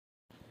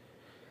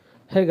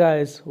Hey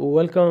guys,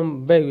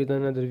 welcome back with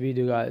another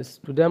video guys.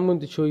 Today I'm going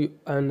to show you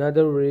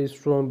another very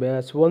strong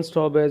base, one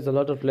star base. A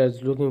lot of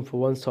players looking for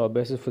one star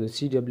bases for the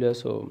CWL,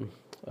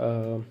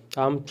 so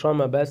I'm trying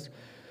my best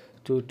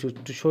to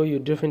show you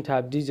different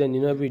type design.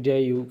 Every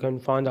day you can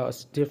find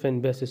out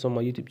different bases on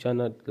my YouTube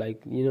channel,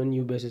 like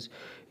new bases.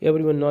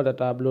 Everyone know that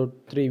I upload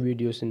 3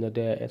 videos in a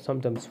day and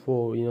sometimes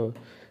 4.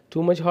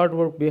 Too much hard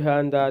work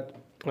behind that.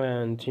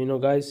 And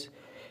guys,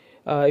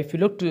 if you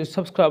look to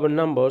subscriber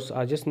numbers,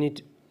 I just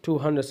need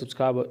 200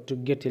 subscribers to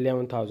get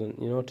 11,000,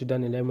 to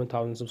done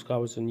 11,000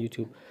 subscribers on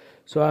YouTube.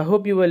 So I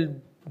hope you will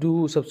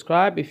do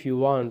subscribe if you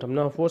want. I'm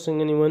not forcing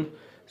anyone,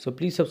 so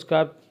please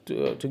subscribe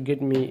to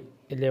get me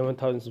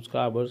 11,000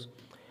 subscribers.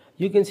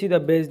 You can see the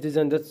base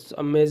design. That's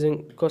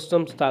amazing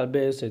custom style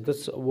base.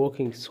 That's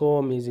working so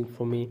amazing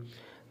for me.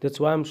 That's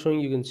why I'm showing.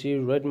 You can see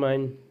red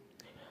mine,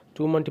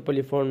 2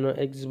 multiple foreigner,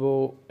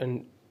 expo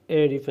and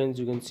air defense.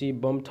 You can see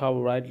bomb tower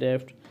right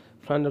left,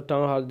 front of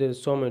town hall.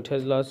 There's so many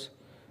Teslas,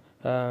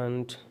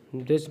 and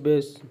this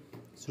base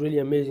is really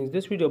amazing.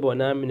 This video about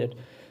 9 minutes,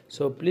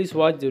 so please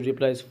watch the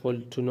replies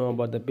full to know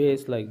about the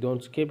base, like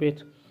don't skip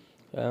it.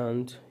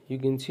 And you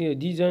can see a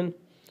design.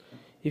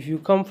 If you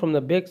come from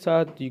the back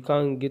side, you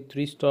can't get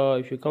 3 star.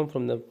 If you come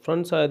from the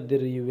front side,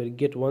 there you will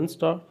get 1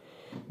 star,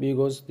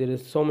 because there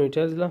is so many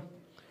Tesla.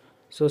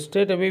 So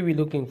straight away we're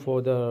looking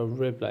for the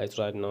replies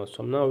right now, so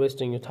I'm not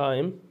wasting your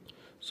time.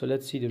 So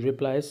let's see the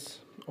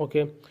replies.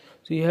 Okay,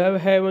 so you have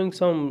having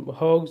some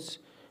hogs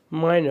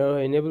minor,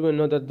 and everyone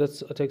know that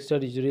that's attack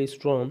strategy is really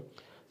strong.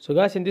 So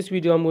guys, in this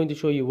video I'm going to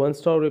show you 1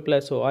 star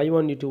replies, so I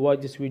want you to watch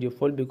this video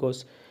full,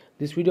 because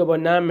this video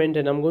about 9 minutes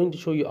and I'm going to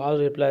show you all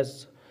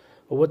replies,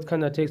 what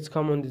kind of attacks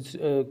come on this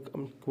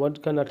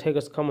what kind of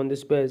attackers come on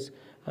this base,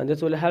 and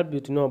that will help you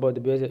to know about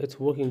the base. It's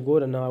working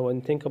good now,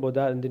 and think about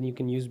that, and then you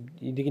can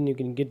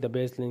get the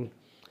base link.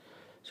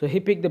 So he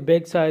picked the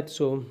back side,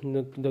 so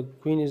the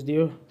queen is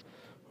there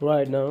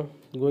right now,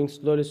 going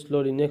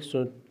slowly next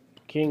to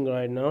king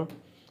right now,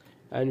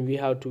 and we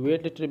have to wait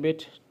a little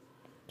bit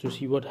to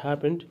see what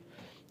happened.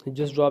 He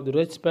just dropped the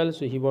red spell,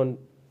 so he want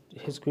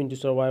his queen to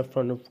survive in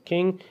front of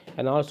king,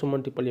 and also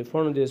multiple in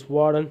front of this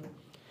warden.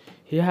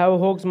 He have a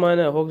hogs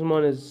miner. Hogs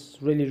miner is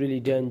really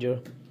danger.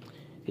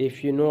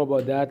 If you know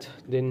about that,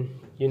 then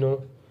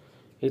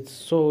it's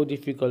so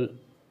difficult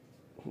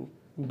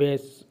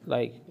base,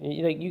 like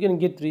you can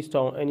get 3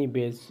 star on any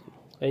base,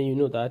 and you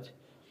know that.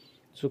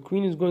 So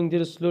queen is going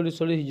there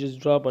slowly. He just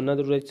drop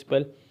another red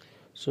spell,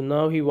 so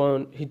now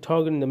he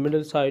target in the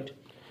middle side.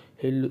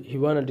 He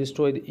wanna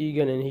destroy the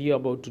Egan, and he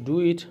about to do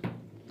it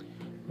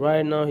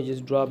right now. He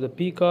just dropped the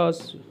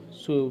Picas,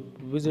 so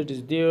wizard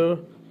is there,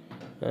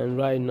 and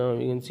right now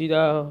you can see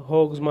the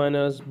hogs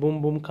miners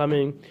boom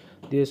coming.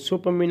 There's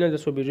super miner.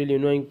 This will be really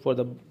annoying for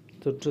the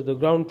to the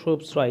ground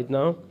troops right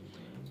now,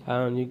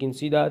 and you can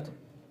see that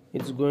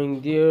it's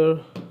going there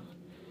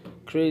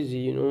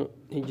crazy.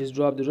 He just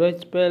dropped the red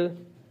spell,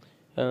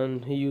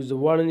 and he used the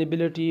warden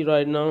ability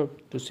right now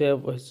to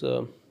save his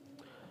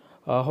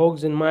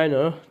hogs and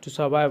miner to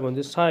survive on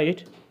this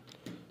side.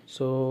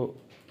 So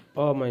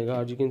oh my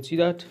god, you can see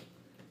that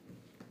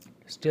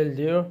still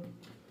there.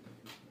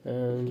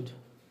 And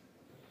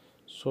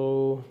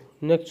so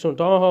next on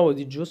town hall,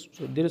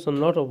 there is a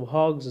lot of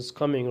hogs is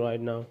coming right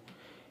now,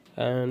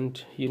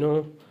 and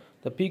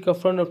the peak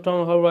of front of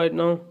town hall right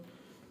now.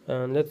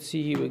 And let's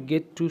see if we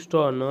get 2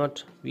 star or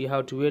not. We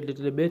have to wait a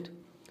little bit.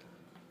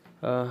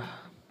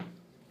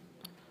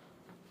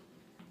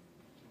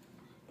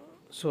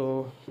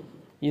 So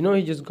he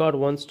just got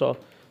 1 star.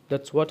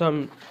 That's what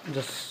I'm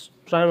just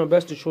trying my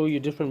best to show you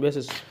different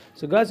bases.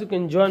 So guys, you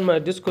can join my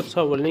Discord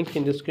server, link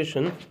in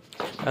description,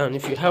 and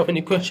if you have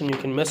any question you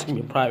can message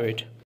me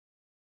private.